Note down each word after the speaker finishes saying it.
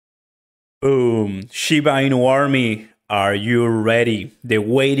Boom. Shiba Inu army, are you ready? The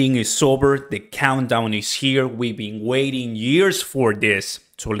waiting is over. The countdown is here. We've been waiting years for this.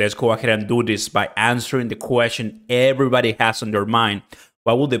 So let's go ahead and do this by answering the question everybody has on their mind.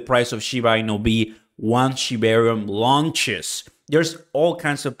 What will the price of Shiba Inu be once Shibarium launches? There's all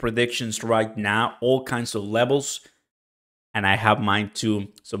kinds of predictions right now, all kinds of levels. And I have mine too.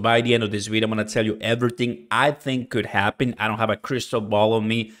 So by the end of this video, I'm going to tell you everything I think could happen. I don't have a crystal ball on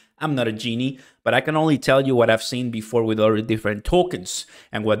me. I'm not a genie, but I can only tell you what I've seen before with other different tokens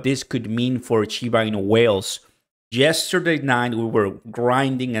and what this could mean for Shiba Inu whales. Yesterday night, we were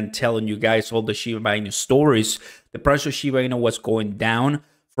grinding and telling you guys all the Shiba Inu stories. The price of Shiba Inu was going down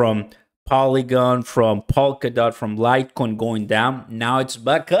from Polygon, from Polkadot, from Litecoin going down. Now it's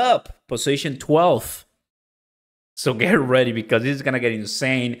back up, position 12. So get ready because this is going to get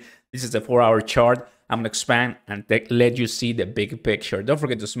insane. This is a 4-hour chart. I'm going to expand and let you see the big picture. Don't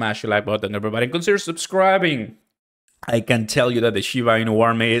forget to smash the like button, everybody. And consider subscribing. I can tell you that the Shiba Inu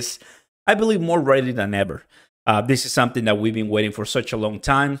army is, I believe, more ready than ever. This is something that we've been waiting for such a long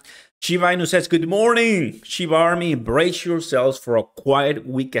time. Shiba Inu says, good morning, Shiba army. Brace yourselves for a quiet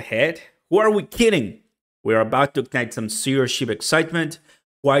week ahead. Who are we kidding? We're about to ignite some serious Shiba excitement.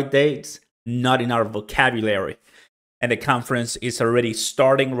 Quiet days, not in our vocabulary. And the conference is already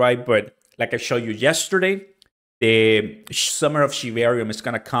starting, right? But like I showed you yesterday, the Summer of Shibarium is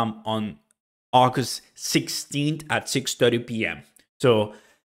going to come on August 16th at 6:30 p.m. So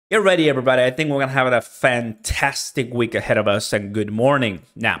get ready, everybody. I think we're going to have a fantastic week ahead of us, and good morning.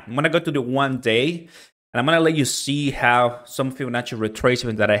 Now, I'm going to go to the 1 day, and I'm going to let you see how some Fibonacci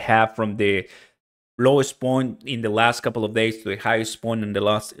retracement that I have from the lowest point in the last couple of days to the highest point in the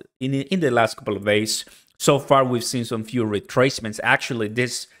last couple of days. So far, we've seen some few retracements. Actually,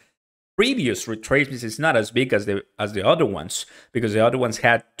 this previous retracements is not as big as the other ones, because the other ones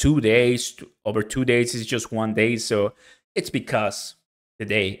had 2 days. Over 2 days is just 1 day. So it's because the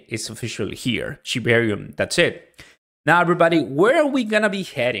day is officially here. Shibarium, that's it. Now, everybody, where are we going to be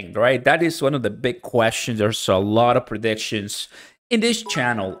heading, right? That is one of the big questions. There's a lot of predictions. In this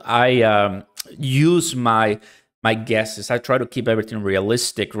channel, I use my guesses. I try to keep everything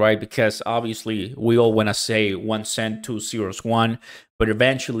realistic, right? Because obviously we all want to say 1 cent, 2 zeros, 1, but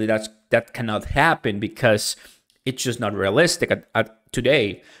eventually that cannot happen because it's just not realistic at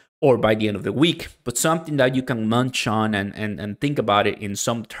today or by the end of the week. But something that you can munch on and think about it in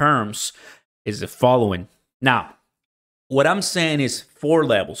some terms is the following. Now, what I'm saying is 4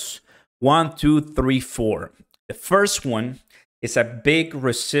 levels: 1, 2, 3, 4. The first one is a big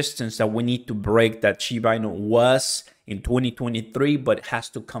resistance that we need to break that Shiba Inu was in 2023, but has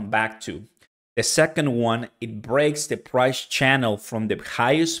to come back to. The second one, it breaks the price channel from the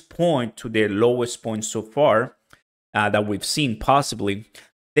highest point to the lowest point so far that we've seen possibly.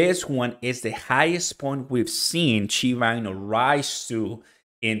 This one is the highest point we've seen Shiba Inu rise to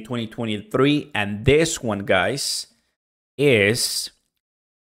in 2023. And this one, guys, is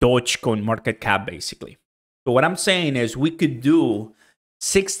DOGECOIN market cap, basically. So what I'm saying is we could do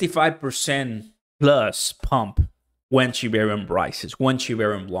 65% plus pump when Shibarium rises, when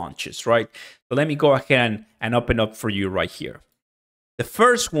Shibarium launches, right? So let me go ahead and open up for you right here. The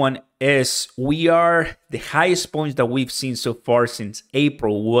first one is the highest points that we've seen so far since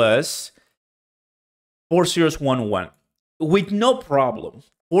April was 4011 with no problem.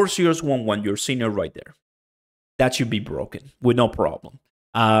 4011, you're seeing it right there. That should be broken with no problem.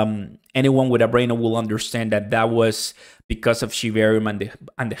 Anyone with a brain will understand that that was because of Shibarium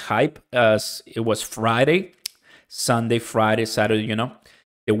and the hype, as it was Friday, Sunday, Friday, Saturday, you know,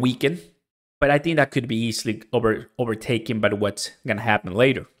 the weekend. But I think that could be easily overtaken by what's gonna happen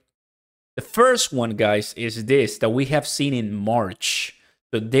later. The first one, guys, is this that we have seen in March.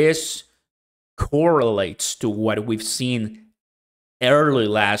 So this correlates to what we've seen early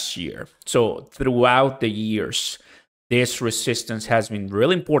last year. So throughout the years, this resistance has been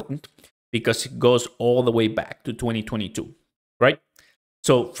really important because it goes all the way back to 2022, right?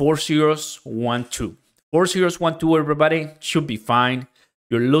 So 4012. 4012, everybody, should be fine.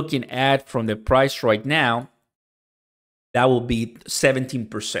 You're looking at, from the price right now, that will be 17%.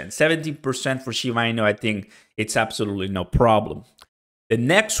 17% for Shiba Inu, I think it's absolutely no problem. The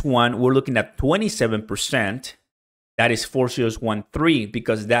next one, we're looking at 27%. That is 4013,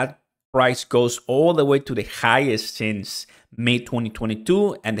 because that price goes all the way to the highest since May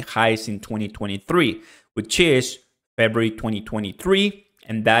 2022 and the highest in 2023, which is February 2023,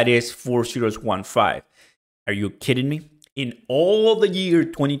 and that is 4015. Are you kidding me? In all the year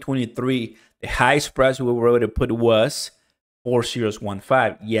 2023, the highest price we were able to put was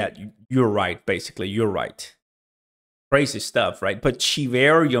 4015. Yeah, you're right, basically, you're right. crazy stuff, right? But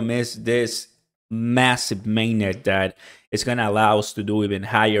Shibarium is this massive mainnet that is going to allow us to do even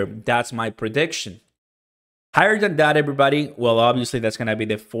higher. That's my prediction. Higher than that, everybody, well, obviously that's going to be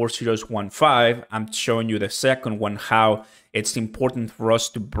the 4015. I'm showing you the second one, how it's important for us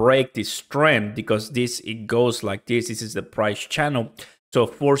to break this trend, because it goes like this. This is the price channel. So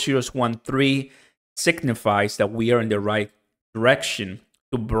 4013 signifies that we are in the right direction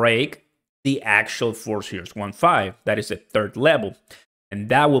to break the actual 4015. That is the third level. And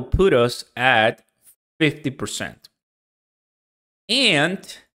that will put us at 50%.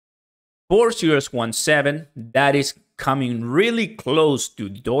 And 4017, that is coming really close to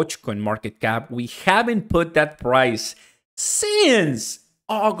Dogecoin market cap. We haven't put that price since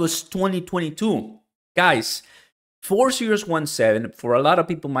August 2022. Guys, 4017, for a lot of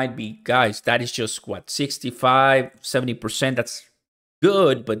people might be, guys, that is just what, 65, 70%. That's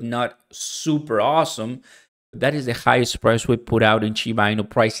good, but not super awesome. That is the highest price we put out in Shiba Inu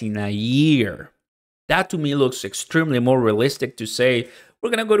price in a year. That to me looks extremely more realistic to say, we're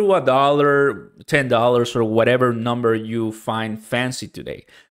going to go to $1, $10, or whatever number you find fancy today.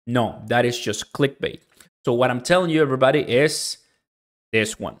 No, that is just clickbait. So what I'm telling you, everybody, is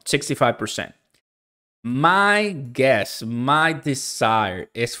this one, 65%. My guess, my desire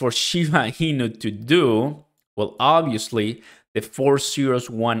is for Shiba Inu to do, well, obviously, the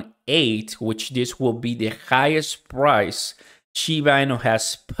 4018, which this will be the highest price Shiba Inu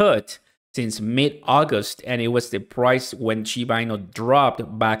has put since mid-August, and it was the price when Shiba Inu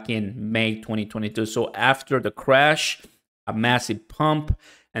dropped back in May 2022. So after the crash, a massive pump,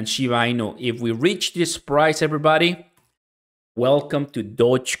 and Shiba Inu, if we reach this price, everybody, welcome to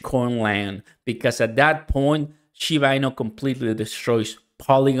Dogecoin land, because at that point, Shiba Inu completely destroys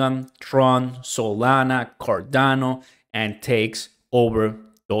Polygon, Tron, Solana, Cardano, and takes over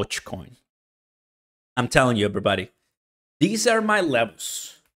Dogecoin. I'm telling you, everybody, these are my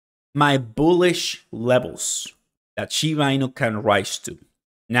levels. My bullish levels that Shiba Inu can rise to.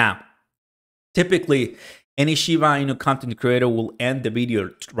 Now, typically, any Shiba Inu content creator will end the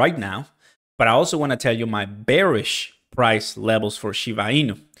video right now, but I also want to tell you my bearish price levels for Shiba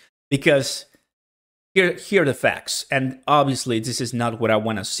Inu, because here are the facts. And obviously, this is not what I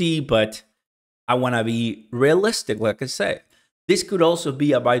want to see, but I want to be realistic, like I said. This could also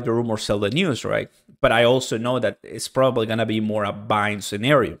be a buy the rumor, sell the news, right? But I also know that it's probably going to be more a buying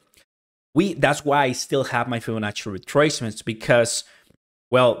scenario. That's why I still have my Fibonacci retracements, because,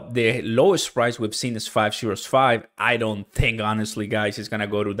 well, the lowest price we've seen is 505. I don't think, honestly, guys, it's going to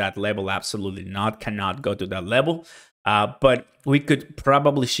go to that level. Absolutely not. Cannot go to that level. But we could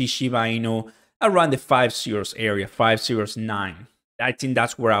probably see Shiba Inu around the 5 area, 509. I think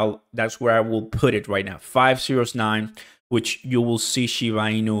that's where I will put it right now. 509, which you will see Shiba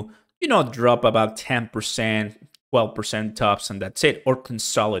Inu, drop about 10%, 12% tops, and that's it, or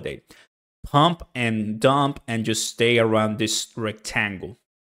consolidate. Pump and dump and just stay around this rectangle.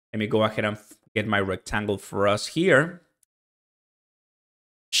 Let me go ahead and get my rectangle for us here.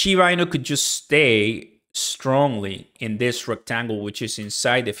 Shiba Inu could just stay strongly in this rectangle, which is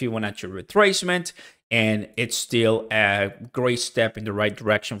inside the Fibonacci retracement, and it's still a great step in the right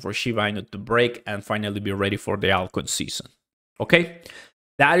direction for Shiba Inu to break and finally be ready for the altcoin season. Okay,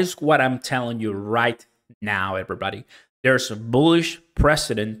 that is what I'm telling you right now, everybody. There's a bullish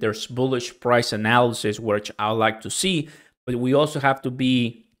precedent, there's bullish price analysis, which I like to see, but we also have to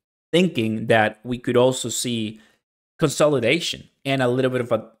be thinking that we could also see consolidation and a little bit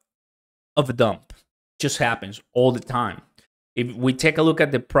of a dump. Just happens all the time. If we take a look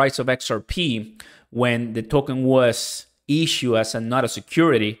at the price of XRP, when the token was issued as not a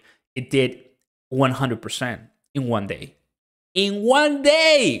security, it did 100% in one day. In one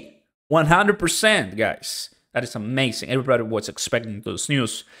day, 100%, guys. That is amazing. Everybody was expecting those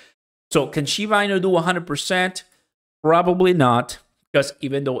news. So can Shiba Inu do 100%? Probably not, because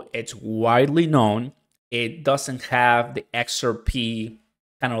even though it's widely known, it doesn't have the XRP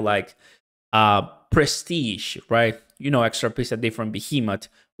kind of like prestige, right? XRP is a different behemoth.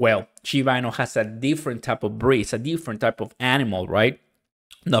 Well, Shiba Inu has a different type of breed, it's a different type of animal, right?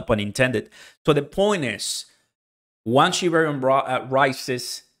 No pun intended. So the point is, once Shibarium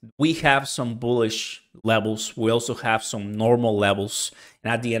rises, we have some bullish levels. We also have some normal levels.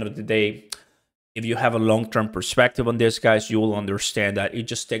 And at the end of the day, if you have a long-term perspective on this, guys, you will understand that it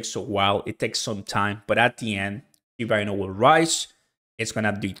just takes a while. It takes some time. But at the end, Shiba Inu will rise. It's going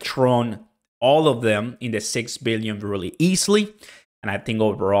to dethrone all of them in the 6 billion really easily. And I think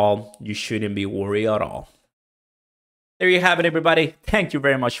overall, you shouldn't be worried at all. There you have it, everybody. Thank you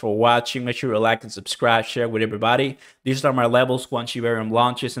very much for watching. Make sure you like and subscribe, share with everybody. These are my levels once Shibarium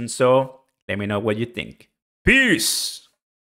launches, and so let me know what you think. Peace!